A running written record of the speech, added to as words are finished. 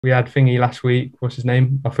We had Thingy last week. What's his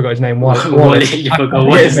name? I forgot his name. Wally. You forgot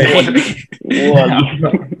what his name.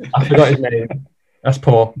 I forgot his name. That's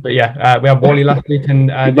poor. But yeah, we had Wally last week, and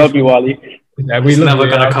we love you, Wally. Yeah, He's never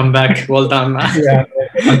gonna come back. Well done, man. Yeah,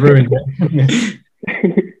 I've ruined it.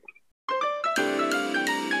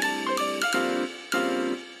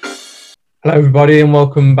 Hello, everybody, and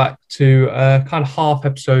welcome back to kind of half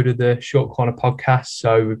episode of the Short Corner podcast.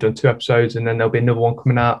 So we've done 2 episodes, and then there'll be another one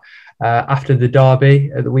coming out after the derby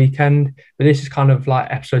at the weekend. But this is kind of like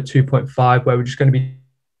episode 2.5, where we're just going to be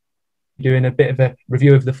doing a bit of a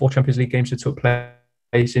review of the 4 Champions League games that took place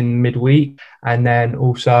in midweek, and then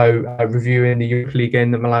also reviewing the Europa League game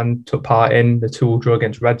that Milan took part in, the 2-2 draw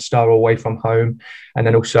against Red Star away from home, and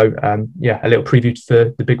then also a little preview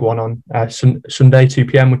for the big one on Sunday 2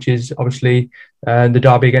 p.m, which is obviously the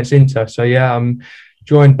derby against Inter. So yeah, I'm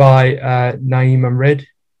joined by Naim and Rid.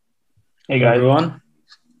 Hey guys, everyone.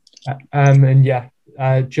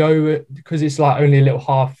 Joe, because it's like only a little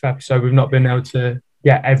half episode, we've not been able to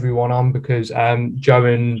get everyone on because Joe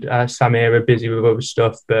and Samir are busy with other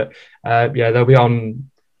stuff, but they'll be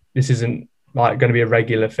on. This isn't like going to be a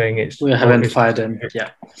regular thing. We haven't fired them.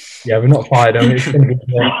 We're not fired them. It's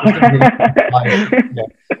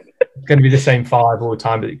going to be the same 5 all the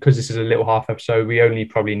time, but because this is a little half episode, we only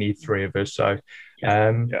probably need 3 of us. So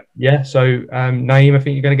Naim, I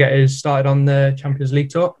think you're going to get us started on the Champions League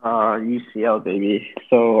talk. UCL baby.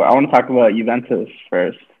 So I want to talk about Juventus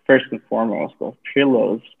first and foremost. So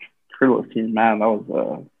Pirlo's team, man, that was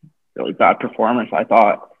a really bad performance, I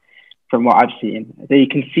thought, from what I've seen. They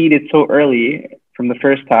conceded so early from the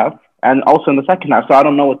first half and also in the second half. So I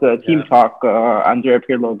don't know what the team talk Andrea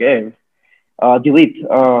Pirlo gave. He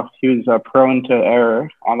was prone to error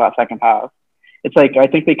on that second half. It's like, I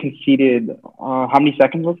think they conceded, how many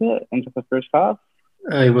seconds was it into the first half?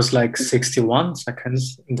 It was like 61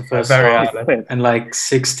 seconds in the first half and like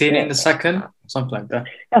 16 in the second, something like that.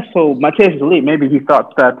 Yeah, so Matthias Delete, maybe he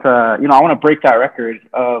thought that, I want to break that record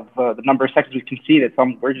of the number of seconds we conceded.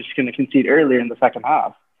 So we're just going to concede earlier in the second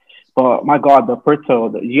half. But my God, you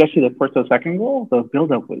guys see the Porto second goal? The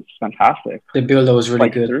build-up was fantastic. The build-up was really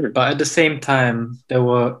good. But at the same time, there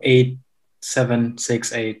were 8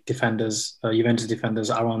 defenders, Juventus defenders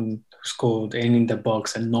around who scored in the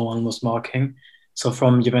box and no one was marking. So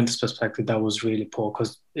from Juventus' perspective, that was really poor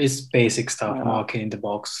because it's basic stuff, marking in the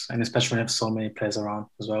box, and especially when you have so many players around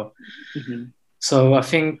as well. Mm-hmm. So I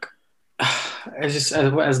think,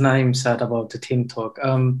 as Naim said about the team talk,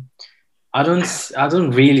 I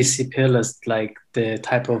don't really see Pirlo as like the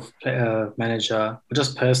type of manager or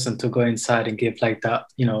just person to go inside and give like that,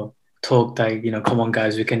 talk like, come on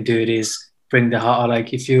guys, we can do this. Bring the heart.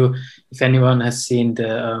 Like if anyone has seen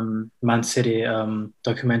the Man City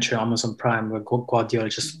documentary on Amazon Prime, where Guardiola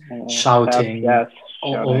just shouting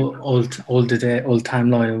all time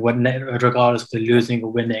long, regardless of the losing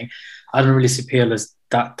or winning. I don't really see Pirlo as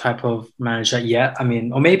that type of manager yet. I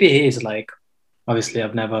mean, or maybe he is. Like, obviously,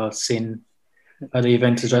 I've never seen the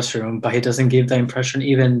Juventus dressing room, but he doesn't give the impression.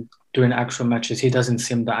 Even during actual matches, he doesn't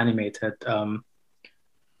seem that animated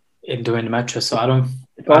in doing the matches. So I don't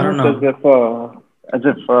know. As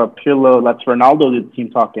if Pirlo lets Ronaldo do the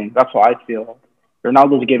team talking. That's what I feel.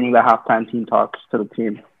 Ronaldo's giving the halftime team talks to the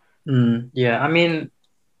team. I mean,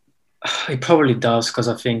 he probably does because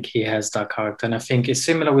I think he has that character, and I think it's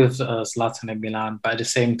similar with Zlatan in Milan. But at the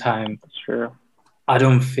same time, sure, I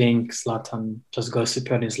don't think Zlatan just goes to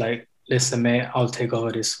Pirlo and is like, "Listen, mate, I'll take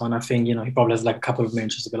over this one." I think he probably has like a couple of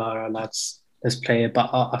minutes to be like, "All right, let's play it."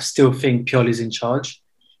 But I still think Pioli's in charge.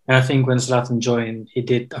 And I think when Zlatan joined, he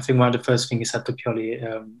did. I think one of the first things he said to Pioli,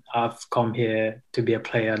 "I've come here to be a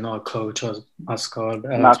player, not a coach or mascot."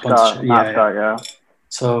 Mascot.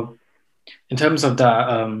 So, in terms of that,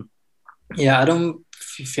 I don't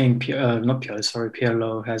think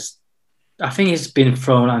Pirlo has. I think he's been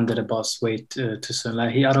thrown under the bus way too soon.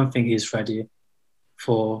 Like I don't think he's ready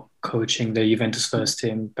for coaching the Juventus first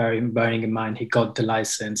team. Bearing in mind he got the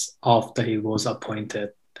license after he was appointed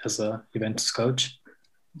as a Juventus coach.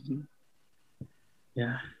 Mm-hmm.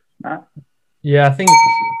 I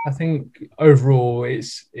think overall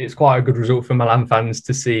it's quite a good result for Milan fans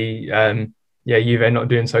to see Juve not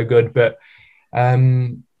doing so good, but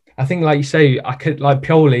I think, like you say,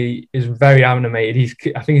 Pioli is very animated.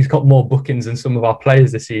 I think he's got more bookings than some of our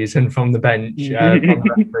players this season from the bench, from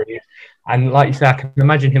the referees. And like you say, I can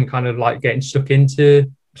imagine him kind of like getting stuck into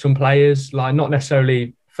some players, like not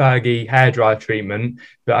necessarily Fergie hairdryer treatment,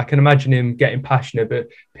 but I can imagine him getting passionate. But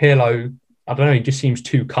Pirlo, I don't know, he just seems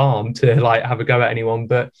too calm to like have a go at anyone.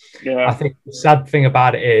 But I think the sad thing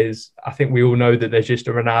about it is, I think we all know that there's just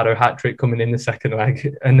a Ronaldo hat trick coming in the second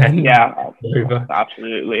leg, and then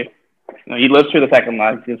absolutely. He lives through the second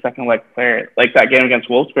leg. He's a second leg player. Like that game against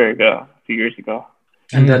Wolfsburg a few years ago.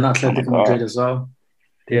 And then Atletico Madrid as well.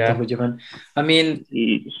 Yeah. I mean,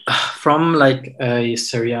 from like a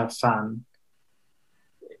Serie A fan,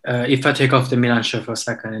 if I take off the Milan show for a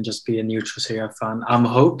second and just be a neutral Serie A fan, I'm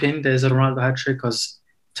hoping there's a Ronaldo hat-trick because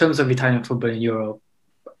in terms of Italian football in Europe,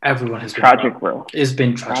 everyone has been tragic, bro. It's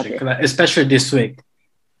been tragic. Like, especially this week.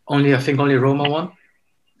 I think only Roma won.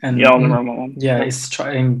 And only Roma won. Yeah, it's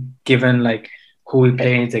trying, given like who we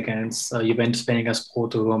playing against. Juventus playing against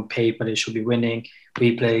Porto, on paper they should be winning.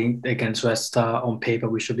 We playing against West Star, on paper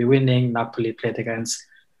we should be winning. Napoli played against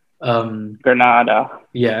Granada.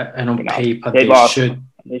 Yeah, and on paper they should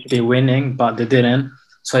be winning, but they didn't.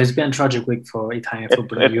 So it's been a tragic week for Italian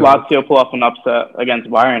football. If Lazio pull off an upset against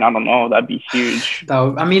Bayern, I don't know, that'd be huge.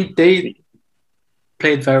 They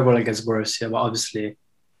played very well against Borussia, but obviously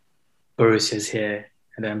Borussia's here,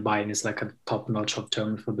 and then Bayern is like a top notch of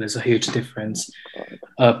German football. There's a huge difference.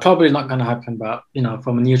 Probably not going to happen, but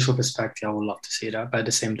from a neutral perspective, I would love to see that. But at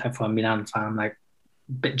the same time, for a Milan fan, I'm like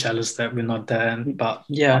a bit jealous that we're not there. But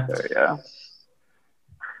yeah.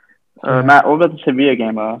 Matt, what about the Sevilla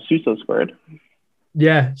game? Suso scored.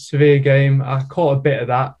 Yeah, Sevilla game. I caught a bit of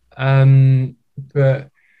that. But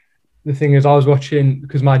the thing is, I was watching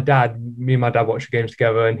because me and my dad watch the games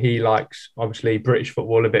together, and he likes obviously British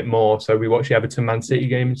football a bit more. So we watched the Everton Man City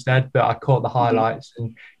game instead. But I caught the highlights,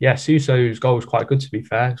 and yeah, Suso's goal was quite good. To be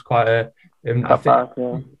fair, it's quite a. I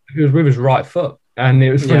think he was with his right foot, and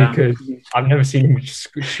it was funny because I've never seen him just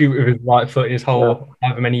shoot with his right foot in his whole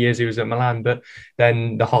however many years he was at Milan. But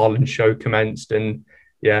then the Haaland show commenced, and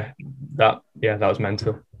that was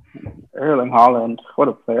mental. Erling Haaland, what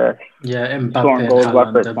a player. Yeah, Mbappe and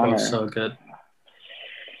Haaland, they're both so good.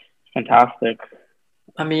 Fantastic.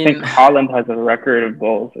 I think Haaland has a record of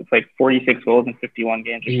goals. It's like 46 goals in 51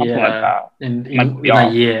 games or something like that. In a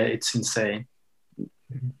year, it's insane.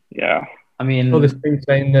 Yeah. There's been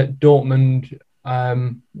saying that Dortmund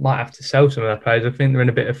might have to sell some of their players. I think they're in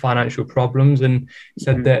a bit of financial problems, and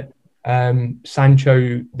said that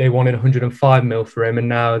Sancho, they wanted 105 mil for him, and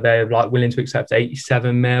now they're like willing to accept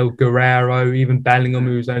 87 mil. Guerrero, even Bellingham,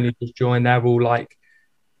 who's only just joined, they're all like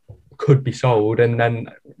could be sold. And then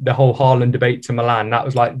the whole Haaland debate to Milan, that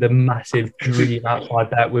was like the massive dream outside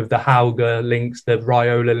that, with the Hauger links, the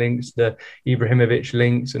Raiola links, the Ibrahimovic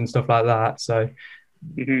links, and stuff like that. So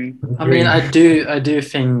I do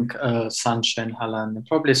think Sancho and Haaland,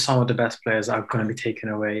 probably some of the best players, are going to be taken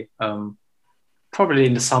away. Probably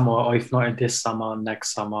in the summer, or if not in this summer,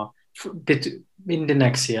 next summer, in the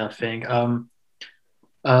next year, I think.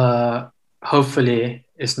 Hopefully,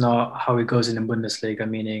 it's not how it goes in the Bundesliga,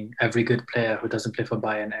 meaning every good player who doesn't play for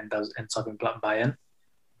Bayern ends up in Bayern,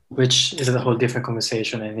 which is a whole different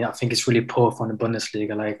conversation. And I think it's really poor for the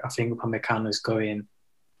Bundesliga. Like, I think Upamecano is going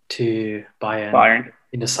to Bayern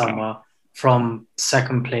in the summer from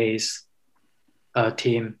second place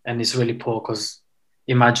team, and it's really poor because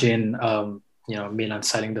imagine Milan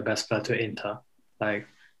selling the best player to Inter, like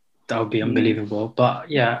that would be unbelievable. But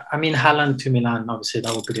yeah, Haaland to Milan, obviously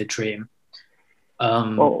that would be the dream.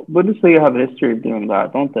 Bundesliga have a history of doing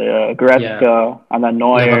that, don't they? Goretzka and then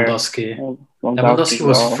Neuer. Lewandowski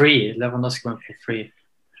was free. Lewandowski went for free.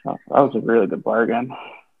 That was a really good bargain.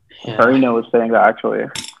 Farino was saying that actually.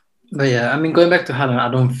 But yeah, going back to Haaland, I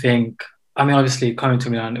don't think. Obviously coming to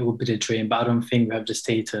Milan, it would be the dream, but I don't think we have the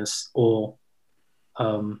status or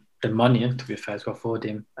the money, to be fair, to afford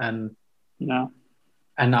him. And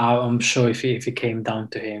I'm sure if it came down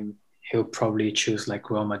to him, he'll probably choose like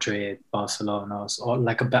Real Madrid, Barcelona, or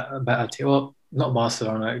like a better team. Well, not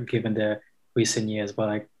Barcelona, given their recent years, but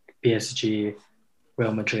like PSG,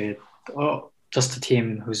 Real Madrid, or just a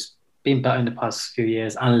team who's been better in the past few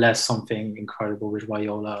years, unless something incredible with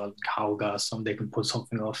Raiola or Hauga, they can pull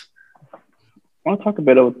something off. I want to talk a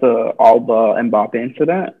bit about the Alba Mbappe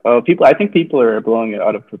incident. I think people are blowing it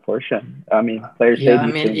out of proportion. Players say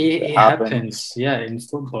these things. It happens. Yeah, in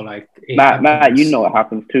football, like Matt, you know what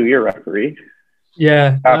happens too. You're a referee.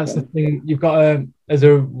 Yeah, that's the thing. You've got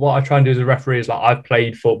what I try and do as a referee is like I've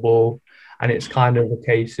played football, and it's kind of a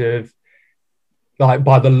case of like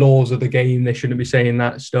by the laws of the game, they shouldn't be saying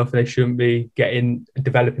that stuff. They shouldn't be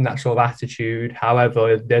developing that sort of attitude.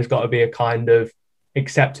 However, there's got to be a kind of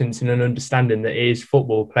acceptance and an understanding that it is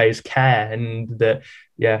football, players care, and that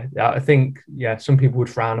I think some people would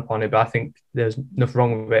frown upon it, but I think there's nothing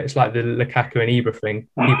wrong with it. It's like the Lukaku and Ibra thing.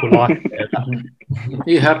 People like it.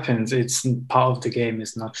 It happens. It's part of the game.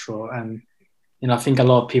 It's natural, and I think a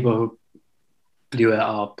lot of people who blew it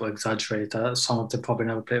up or exaggerate that. Some of them probably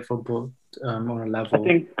never played football on a level. I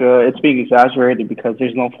think it's being exaggerated because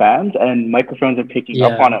there's no fans and microphones are picking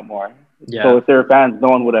up on it more. Yeah. So if they were fans, no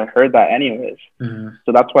one would have heard that anyways. Mm.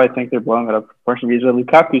 So that's why I think they're blowing it up proportionally. Because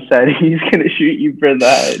Lukaku said he's going to shoot you for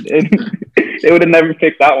that. And they would have never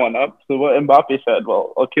picked that one up. So what Mbappe said,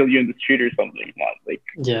 well, I'll kill you in the street or something. Like,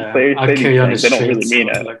 Yeah, players I'll say kill these you on the things, they don't really street,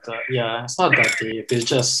 mean something it. like that. Yeah, it's not that deep. It's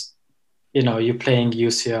just, you're playing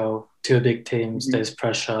UCL, two big teams. Mhm. There's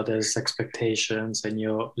pressure, there's expectations, and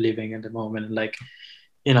you're living in the moment. Like,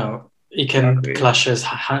 it can Exactly. clashes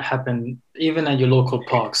happen even at your local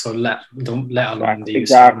park. So let alone the UCL and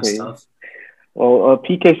Exactly. stuff. Well,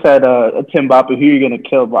 PK said to Mbappe, who are you going to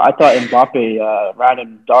kill? But I thought Mbappe ran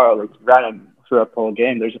him throughout the whole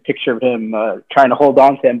game. There's a picture of him trying to hold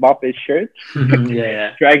on to Mbappe's shirt,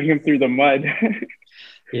 Yeah, dragging him through the mud.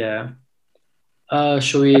 yeah.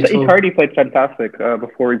 Should we I thought talk? Icardi played fantastic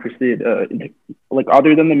before we proceed. Like,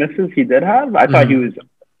 other than the misses he did have, I thought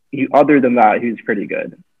other than that, he was pretty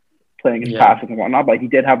good playing his passes and whatnot. But he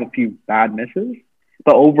did have a few bad misses.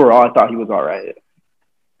 But overall, I thought he was all right.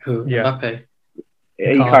 Who? Yeah. Mbappe?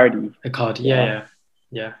 Icardi.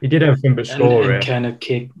 Yeah. He did everything but score. And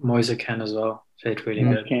Ken Moise Ken as well. Played really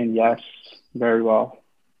good. Ken, yes, very well.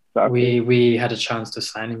 Exactly. We had a chance to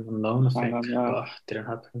sign him on loan, I think, but didn't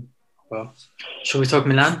happen. Well, should we talk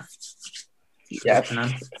Milan? Yes,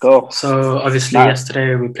 let's go. So obviously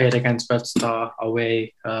yesterday we played against Red Star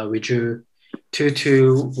away. We drew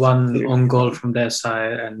 2-2, one own goal from their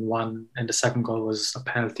side, and the second goal was a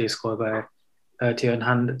penalty scored by Theo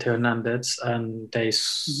Hernandez, and they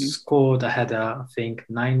scored a header, I think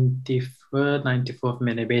 93rd, 94th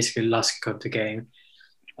minute, basically last kick of the game.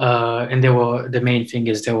 And the main thing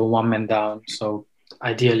is they were one man down, so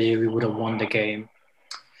ideally we would have won the game.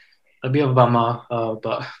 A bit of a bummer,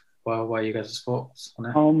 but what are you guys' thoughts on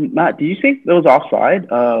it? Matt, do you think that was offside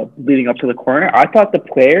leading up to the corner? I thought the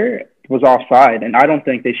player was offside, and I don't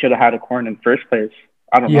think they should have had a corner in the first place.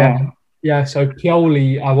 I don't know. Yeah, so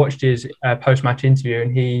Pioli, I watched his post-match interview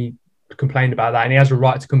and he complained about that, and he has a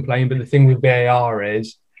right to complain, but the thing with VAR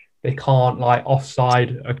is they can't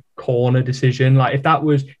offside a corner decision. If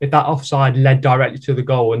that offside led directly to the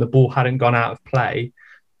goal and the ball hadn't gone out of play,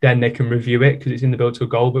 then they can review it because it's in the build to a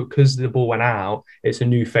goal, but because the ball went out, it's a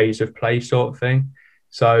new phase of play sort of thing.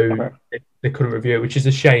 So they couldn't review it, which is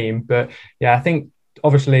a shame. But yeah, I think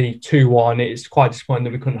obviously 2-1, it's quite disappointing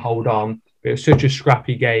that we couldn't hold on. It was such a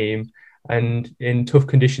scrappy game. And in tough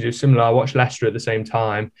conditions, it was similar. I watched Leicester at the same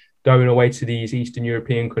time, going away to these Eastern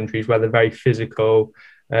European countries where they're very physical,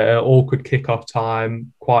 awkward kickoff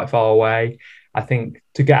time, quite far away. I think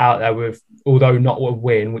to get out there with, although not a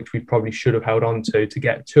win, which we probably should have held on to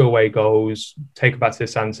get 2 away goals, take it back to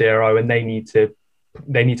San Siro, and they need to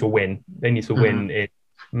win. They need to win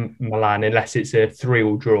in Milan, unless it's a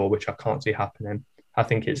 3-3 draw, which I can't see happening. I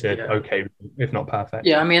think it's okay, if not perfect.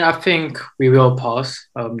 Yeah, I mean, I think we will pass.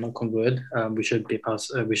 Knock on wood. We should be pass.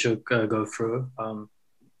 We should go through.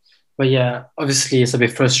 But yeah, obviously it's a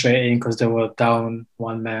bit frustrating because they were down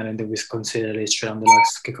one man and they was considered straight on the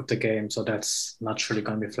last kick of the game. So that's naturally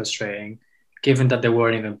going to be frustrating, given that they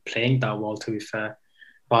weren't even playing that well, to be fair.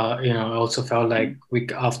 But I also felt like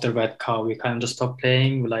after red card, we kind of just stopped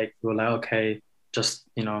playing. We were like, okay, just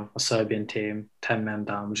a Serbian team, 10 men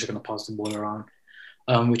down, we're just gonna pass the ball around.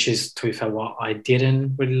 Which is, to be fair, what I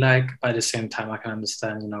didn't really like. But at the same time, I can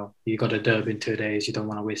understand, you got a derby in 2 days. You don't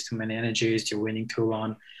want to waste too many energies. You're winning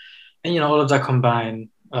 2-1. And, all of that combined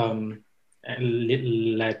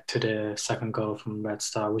led to the second goal from Red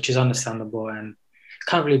Star, which is understandable and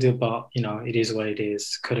can't really do, but, it is what it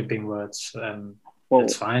is. Could have been worse.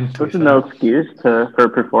 It's fine. This is no excuse for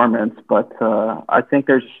performance, but I think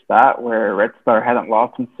there's a stat where Red Star hadn't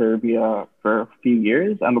lost in Serbia for a few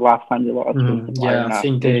years, and the last time they lost was I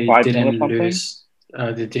think they didn't lose.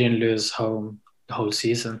 They didn't lose home the whole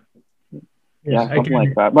season. Yeah, something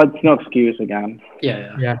like that. But it's no excuse again.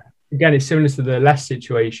 Yeah. Again, it's similar to the Leicester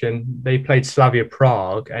situation. They played Slavia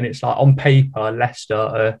Prague, and it's on paper, Leicester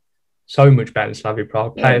are so much better than Slavia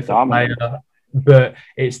Prague, player for player. But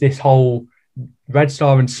it's this whole Red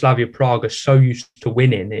Star and Slavia Prague are so used to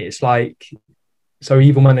winning. It's so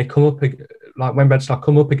even when they come up, when Red Star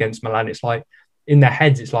come up against Milan, it's in their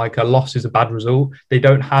heads, it's like a loss is a bad result. They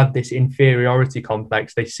don't have this inferiority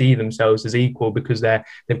complex. They see themselves as equal because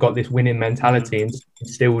they've got this winning mentality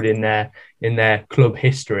instilled in their club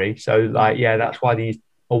history. So that's why these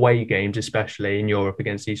away games, especially in Europe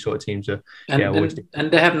against these sort of teams, are always.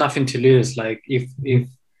 And they have nothing to lose. If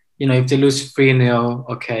they lose 3-0,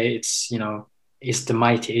 okay, it's the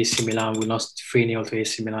mighty AC Milan. We lost 3-0 to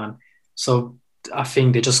AC Milan. So I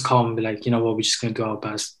think they just can't be like, we're just going to do our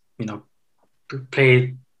best,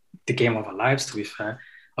 play the game of our lives, to be fair.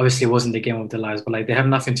 Obviously, it wasn't the game of their lives, but they have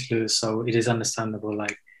nothing to lose. So it is understandable.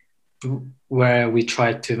 where we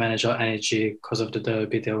tried to manage our energy because of the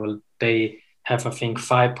derby. They have, I think,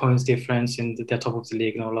 5 points difference in they're top of the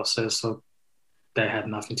league, no losses, so they had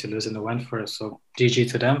nothing to lose and they went for it. So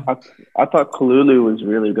GG to them. I thought Kalulu was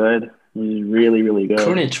really good. He was really, really good.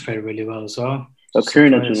 Krunic played really well as well. So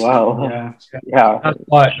Krunic as well. Yeah.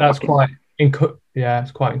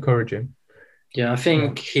 That's quite encouraging. Yeah, I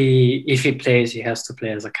think if he plays, he has to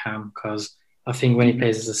play as a cam, because I think when he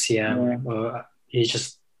plays as a CM, he's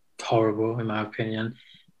just horrible in my opinion.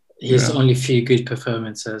 His only few good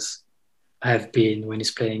performances have been when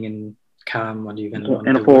he's playing in cam or even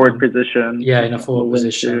in a forward position. Yeah, in a forward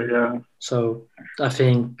position. So I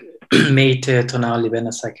think Mate, Tonali,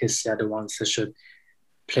 Benasakis are the ones that should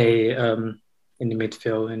play in the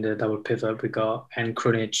midfield in the double pivot we got, and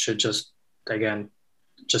Krunic should just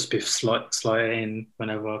be slotted in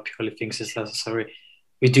whenever Pioli thinks it's necessary.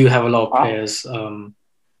 We do have a lot of players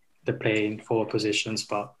that play in forward positions,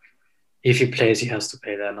 but if he plays, he has to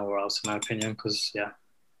play there nowhere else, in my opinion, because,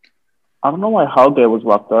 I don't know why Hauge was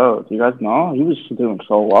left out. Do you guys know? He was doing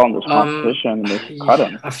so well in this competition, and they cut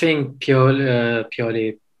him. I think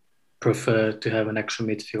Pioli preferred to have an extra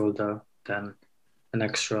midfielder than an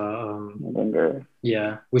extra...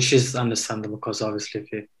 which is understandable, because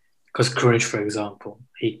obviously because Krunic, for example,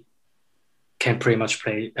 he can pretty much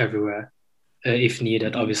play everywhere if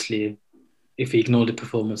needed. Obviously, if we ignore the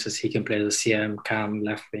performances, he can play the CM, cam,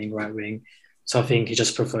 left wing, right wing. So I think he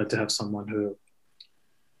just preferred to have someone who,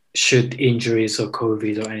 should injuries or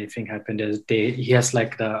COVID or anything happen, he has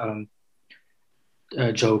like the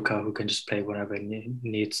joker who can just play whenever he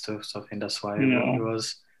needs to. So I think that's why he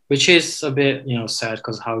was, which is a bit sad,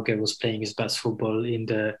 because Hauge was playing his best football in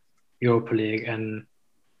the Europa League, and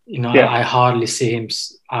I hardly see him.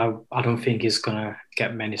 I don't think he's gonna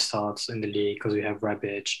get many starts in the league, because we have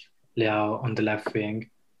Rebic, Leao on the left wing,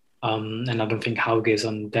 and I don't think Hauge is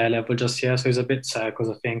on their level just yet. So it's a bit sad, because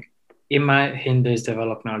I think it might hinder his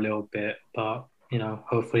development a little bit, but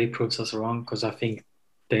hopefully he proves us wrong, because I think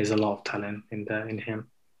there's a lot of talent in him.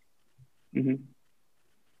 Mm-hmm.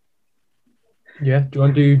 Yeah, do you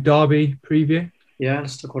want to do derby preview? Yeah,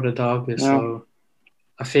 let's talk about the derby. Yeah. So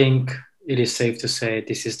I think it is safe to say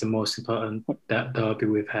this is the most important derby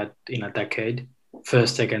we've had in a decade.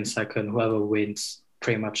 First against second, whoever wins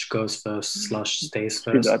pretty much goes first / stays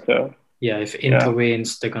first. If Inter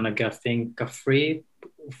wins, they're gonna get, I think, a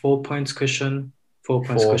 4 points cushion. 4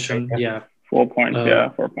 points cushion. Yeah. 4 points.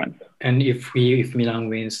 4 points. And if Milan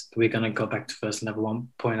wins, we're gonna go back to first and have 1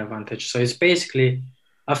 point advantage. So it's basically,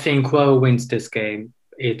 I think whoever wins this game,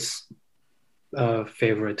 it's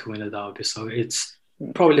favorite to win the derby. So it's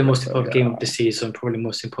probably the most important game of the season, probably the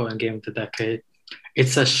most important game of the decade.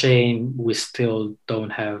 It's a shame we still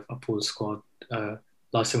don't have a full squad.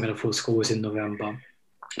 Last time we had a full squad was in November.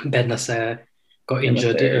 Benasser got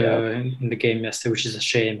injured in the game yesterday, which is a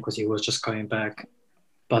shame, because he was just coming back.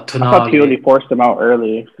 But Tonali, I thought Pioli forced him out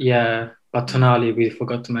early. Yeah, but Tonali, we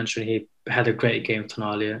forgot to mention, he had a great game,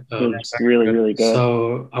 Tonali. He was really, really good.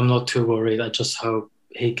 So I'm not too worried. I just hope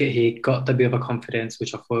he got a bit of a confidence,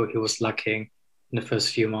 which I thought he was lacking in the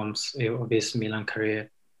first few months of his Milan career.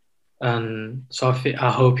 And so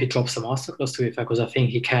I hope he drops the masterclass, to be fair, because I think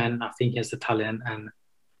he can. I think he has the talent, and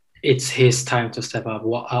it's his time to step up.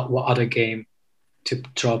 What other game to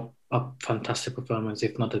drop a fantastic performance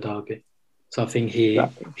if not the derby? So I think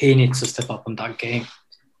he needs to step up on that game.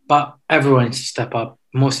 But everyone needs to step up.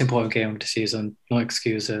 Most important game of the season. No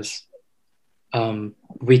excuses.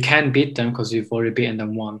 We can beat them because we've already beaten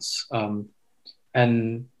them once.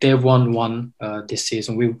 And they've won one this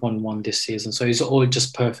season. We've won one this season. So it's all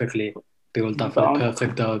just perfectly built up, a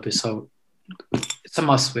perfect derby. So it's a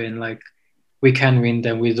must win. Like, we can win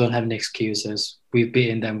them. We don't have any excuses. We've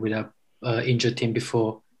beaten them with a injured team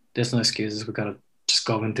before. There's no excuses. We gotta just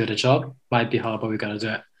go and do the job. Might be hard, but we gotta do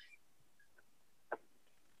it.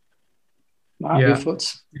 Your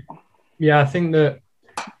thoughts? Yeah, I think that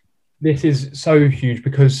this is so huge,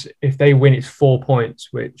 because if they win, it's 4 points,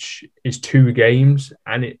 which is 2 games,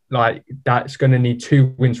 and that's going to need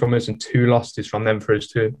 2 wins from us and 2 losses from them for us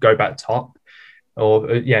to go back top.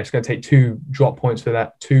 Or it's going to take 2 drop points for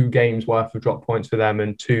that, 2 games worth of drop points for them,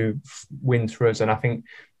 and 2 wins for us. And I think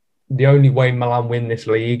the only way Milan win this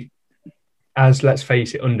league, as, let's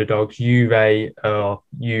face it, underdogs, Juve, they're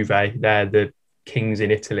the kings in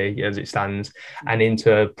Italy as it stands, and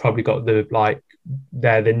Inter probably got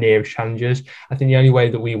they're the nearest challengers. I think the only way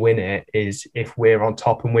that we win it is if we're on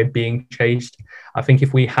top and we're being chased. I think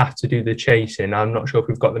if we have to do the chasing, I'm not sure if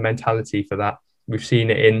we've got the mentality for that. We've seen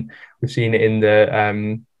it in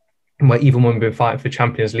the even when we've been fighting for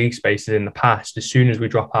Champions League spaces in the past, as soon as we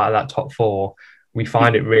drop out of that top 4, we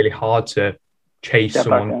find it really hard to chase Get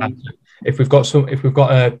back someone. in. If we've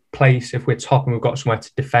got a place, if we're top and we've got somewhere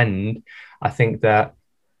to defend, I think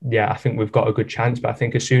we've got a good chance. But I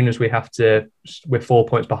think as soon as we're 4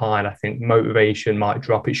 points behind, I think motivation might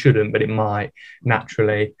drop. It shouldn't, but it might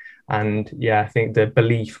naturally. And I think the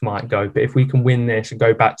belief might go. But if we can win this and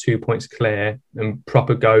go back 2 points clear and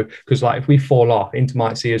proper go, because like if we fall off, Inter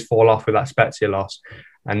might see us fall off with that Spezia loss.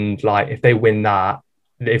 And like if they win the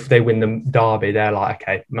derby, they're like,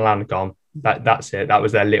 okay, Milan are gone. That's it. That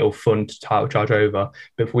was their little fun title charge over.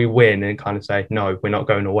 But if we win and kind of say, no, we're not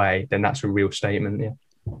going away, then that's a real statement. Yeah.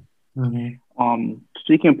 Mm-hmm.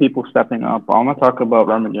 Speaking of people stepping up, I want to talk about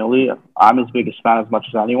Romagnoli. I'm his biggest fan as much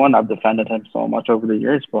as anyone. I've defended him so much over the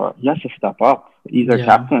years, but he has to step up. He's our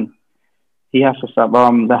captain. He has to step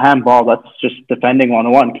up. The handball, that's just defending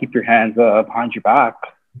 1-on-1. Keep your hands behind your back.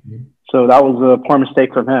 Mm-hmm. So that was a poor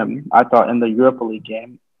mistake from him, I thought, in the Europa League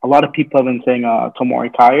game. A lot of people have been saying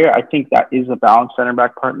Tomori Kaya. I think that is a balanced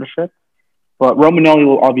center-back partnership. But Romagnoli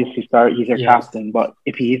will obviously start. He's our captain. But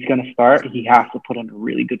if he's going to start, he has to put in a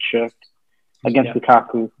really good shift against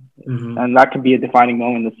Lukaku. Mm-hmm. And that could be a defining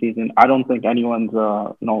moment this season. I don't think anyone's,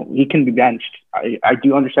 he can be benched. I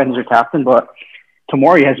do understand he's our captain, but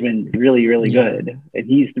Tomori has been really, really good. And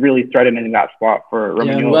he's really threatening that spot for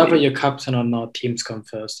Romagnoli. Yeah, whether you're captain or not, teams come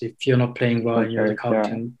first. If you're not playing well and you're the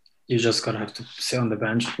captain, you're just going to have to sit on the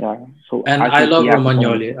bench. Yeah. So and I love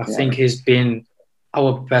Romagnoli. I think he's been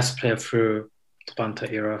our best player through the Panta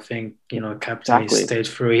era. I think, captain, he stayed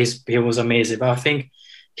through. He was amazing. But I think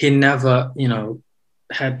he never,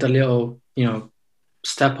 had the little,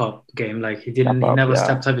 step up game. Like he never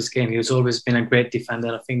stepped up his game. He's always been a great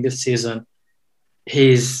defender. I think this season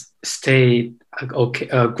he's stayed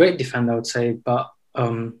a great defender, I would say. But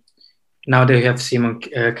now that you have Simon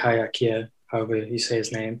Kayak here, however you say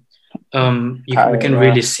his name, we can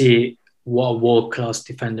really see what a world-class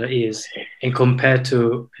defender is. And compared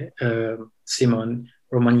to Simon,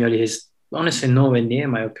 Romagnoli is honestly nowhere near,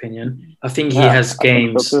 my opinion. I think he has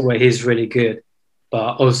games where he's really good,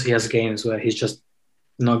 but also he has games where he's just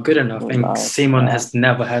not good enough. And Simon has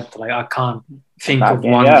never had, I can't think of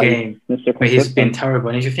one game where he's been terrible.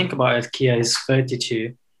 And if you think about it, Kia is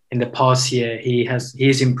 32. In the past year,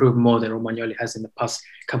 he's improved more than Romagnoli has in the past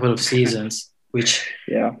couple of seasons, which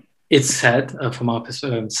it's sad from our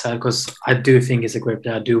perspective, because I do think he's a great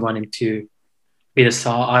player. I do want him to be the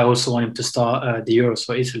star. I also want him to start the Euros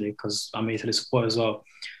for Italy, because I'm an Italy supporter as well.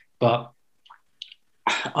 But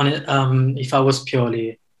on it, if I was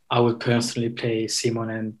purely, I would personally play Simon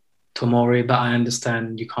and Tomori, but I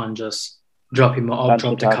understand you can't just drop him off,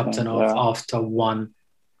 drop the captain off after one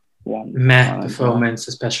performance,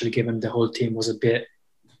 especially given the whole team was a bit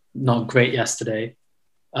not great yesterday.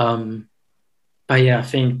 But I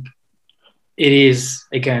think it is,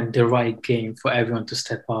 again, the right game for everyone to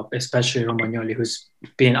step up, especially Romagnoli, who's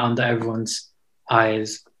been under everyone's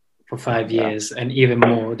eyes for 5 years, and even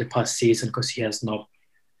more the past season, because he has not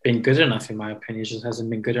been good enough, in my opinion. He just hasn't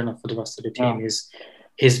been good enough for the rest of the team.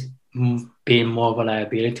 He's been more of a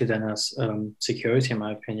liability than a security, in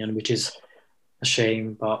my opinion, which is a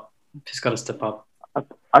shame, but he's got to step up.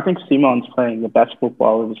 I think Simon's playing the best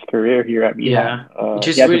football of his career here at Milan. Which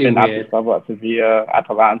is really weird. At this level at Sevilla,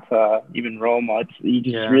 Atalanta, even Roma. He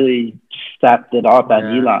just really stepped it up at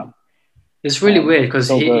Milan. It's really weird, because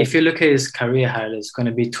if you look at his career highlights, it's going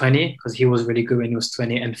to be 20, because he was really good when he was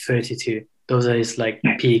 20, and 32. Those are his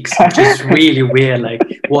peaks, which is really weird.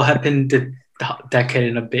 What happened the decade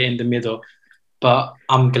and a bit in the middle? But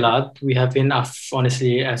I'm glad we have been.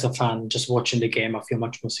 Honestly, as a fan, just watching the game, I feel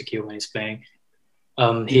much more secure when he's playing.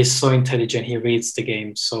 He's so intelligent. He reads the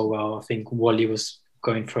game so well. I think Wally was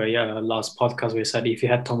going for a last podcast where he said if he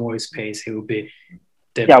had Tomori's pace, he would be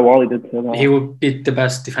Wally did say that. He would be the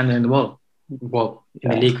best defender in the world. Well, in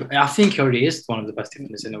the league, I think he already is one of the best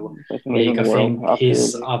defenders in the league. I think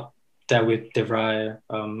he's up there with De Vrij,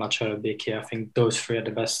 Marcelo Bielsa. I think those three are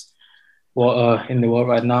the best in the world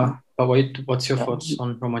right now. But what's your thoughts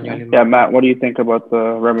on Romagnoli? Yeah, Matt, what do you think about the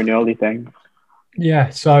Romagnoli thing? Yeah,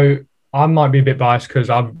 so I might be a bit biased because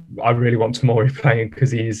I really want Tomori playing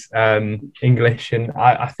because he's English, and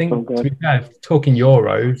I think to be fair, talking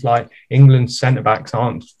Euros, England's centre backs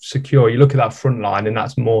aren't secure. You look at that front line, and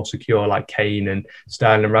that's more secure, like Kane and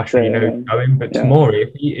Sterling and Rashford. Going. But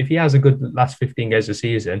Tomori, if he has a good last 15 games of the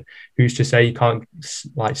season, who's to say he can't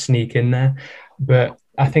sneak in there? But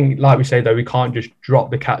I think, like we say though, we can't just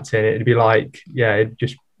drop the captain. It'd be like Juve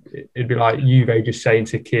just saying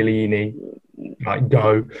to Chiellini,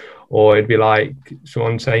 go. Or it'd be like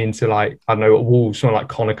someone saying to I don't know, at Wolves, someone like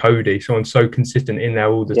Connor Cody, someone so consistent in there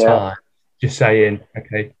all the time, just saying,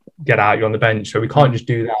 okay, get out, you're on the bench. So we can't just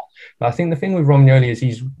do that. But I think the thing with Romagnoli is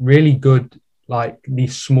he's really good, like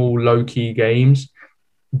these small low key games,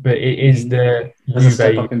 but it is the There's a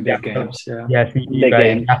step up in big games. Yeah, for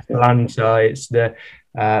Juve, Atalanta, it's the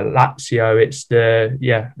Lazio, it's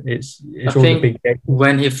all the big games.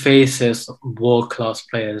 When he faces world class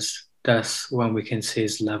players, that's when we can see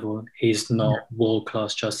his level. He's not world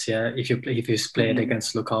class just yet. If he's played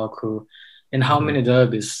against Lukaku, in how many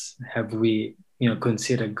derbies have we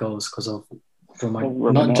conceded goals because of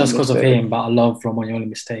not just because of him, but a lot of Romagnoli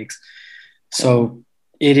mistakes. So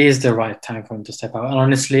it is the right time for him to step out. And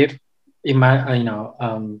honestly, it might, a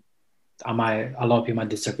lot of people might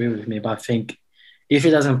disagree with me, but I think if he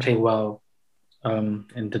doesn't play well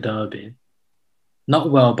in the derby, not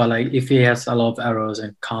well, but like if he has a lot of errors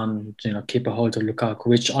and can't, keep a hold of Lukaku,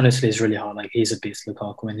 which honestly is really hard. Like he's a beast,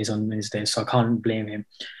 Lukaku, when he's on his day, so I can't blame him.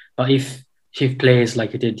 But if he plays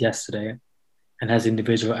like he did yesterday and has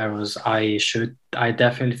individual errors, I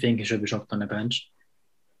definitely think he should be dropped on the bench.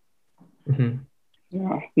 Mm-hmm.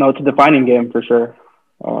 Yeah, no, it's a defining game for sure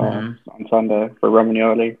on Sunday for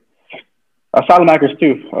Romagnoli. Salamakers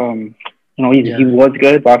too. He was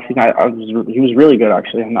good, but he was really good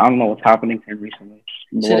actually, and I don't know what's happening to him recently.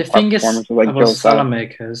 See, the thing is about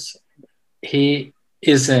Salamakers, he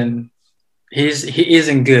isn't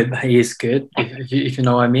good, but he is good. If you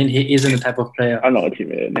know what I mean, he isn't the type of player. I know what you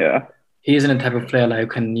mean. Yeah, he isn't the type of player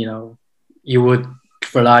like you would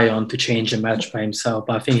rely on to change a match by himself.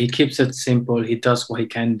 But I think he keeps it simple. He does what he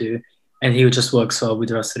can do, and he just works well with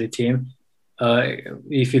the rest of the team.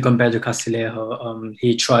 If you compare to Castillejo,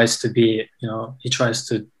 he tries to be, he tries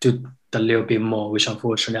to do a little bit more, which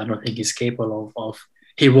unfortunately I don't think he's capable of.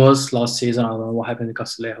 He was last season. I don't know what happened to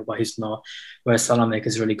Castillejo, but he's not. Whereas Salamek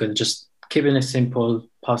is really good at just keeping it simple,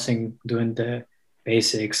 passing, doing the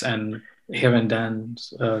basics, and here and then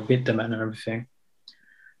beat the man and everything.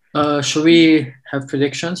 Should we have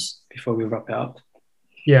predictions before we wrap it up?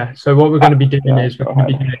 Yeah, so what we're going to be doing is we're going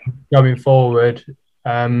to be going forward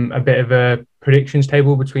a bit of a predictions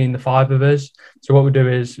table between the five of us. So what we'll do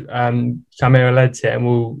is Samir leads it, and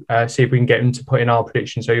we'll see if we can get him to put in our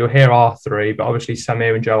predictions. So you'll hear our three, but obviously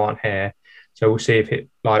Samir and Joe aren't here. So we'll see if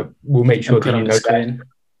we'll make sure that you know that.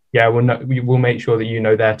 Yeah, we'll make sure that you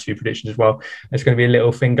know their two predictions as well. It's going to be a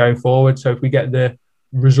little thing going forward. So if we get the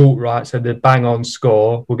result right, so the bang on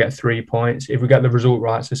score, we'll get 3 points. If we get the result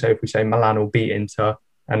right, so say if we say Milan will beat Inter,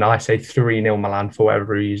 and I say 3-0 Milan for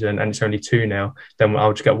whatever reason, and it's only 2-0, then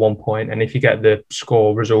I'll just get 1 point. And if you get the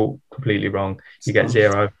score result completely wrong, you get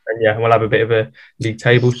 0. And yeah, we'll have a bit of a league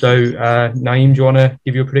table. So Naim, do you want to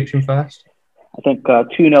give your prediction first? I think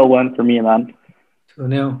 2-0 win for Milan.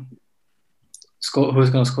 2-0. Score? Who's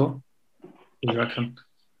going to score? Who do you reckon?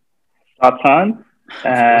 Zlatan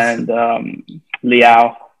and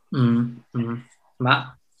Liao. Matt?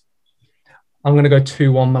 I'm going to go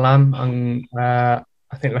 2-1 Milan.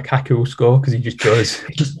 I think Lukaku will score because he just does.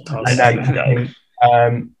 And then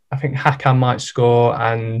I think Hakan might score,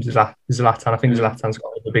 and Zlatan. I think Zlatan's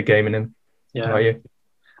got a big game in him. Yeah. How about you?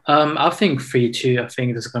 I think 3-2. I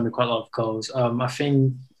think there's going to be quite a lot of goals. I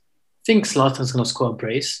think Zlatan's going to score a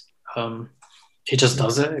brace. He just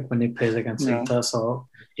does it when he plays against Inter. So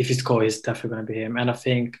if he scores, it's definitely going to be him. And I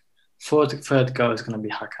think third goal is going to be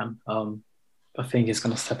Hakan. I think he's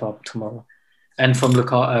going to step up tomorrow. And from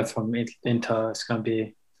Inter, it's going to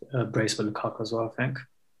be a brace for Lukaku as well, I think.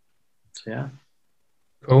 So, yeah.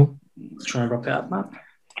 Cool. Let's try and wrap it up, Matt.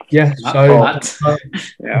 Yeah. So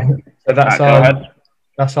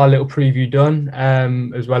that's our little preview done,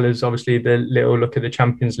 as well as obviously the little look at the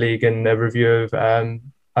Champions League and the review of,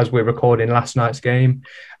 as we're recording last night's game.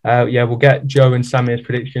 We'll get Joe and Samir's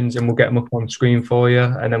predictions, and we'll get them up on screen for you.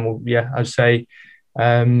 And then we'll, I'd say,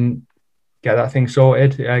 get that thing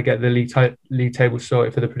sorted, get the league table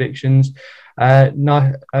sorted for the predictions. A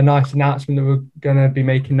nice announcement that we're going to be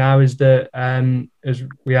making now is that as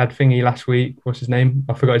we had Thingy last week, what's his name?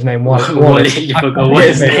 I forgot his name. Wally. You forgot what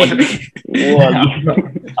his name?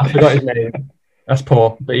 I forgot his name. That's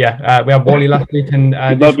poor. But yeah, we had Wally last week. And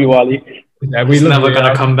love you, Wally. Yeah, he's never going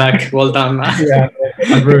to come back. Well done, man. Yeah,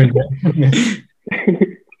 I've ruined it.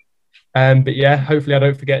 But yeah, hopefully I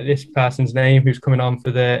don't forget this person's name who's coming on for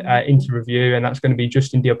the interview, and that's going to be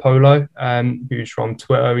Justin Diapolo, who's from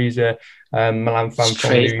Twitter. He's a Milan fan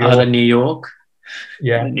from New York. Out of New York.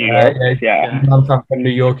 Yeah, Milan fan from New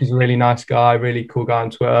York. He's a really nice guy, really cool guy on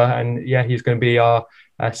Twitter, and yeah, he's going to be our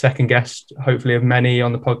second guest, hopefully of many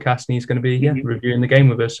on the podcast, and he's going to be reviewing the game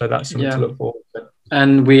with us. So that's something to look forward to.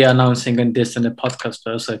 And we are announcing this in the podcast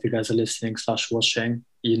first. So if you guys are listening / watching,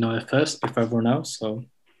 you know it first before everyone else. So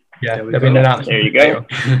yeah, there you go.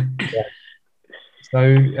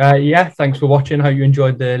 So thanks for watching. Hope you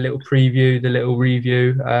enjoyed the little preview, the little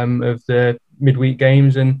review of the midweek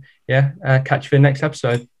games, and yeah, catch you for the next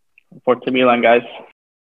episode. Forza Milan, guys.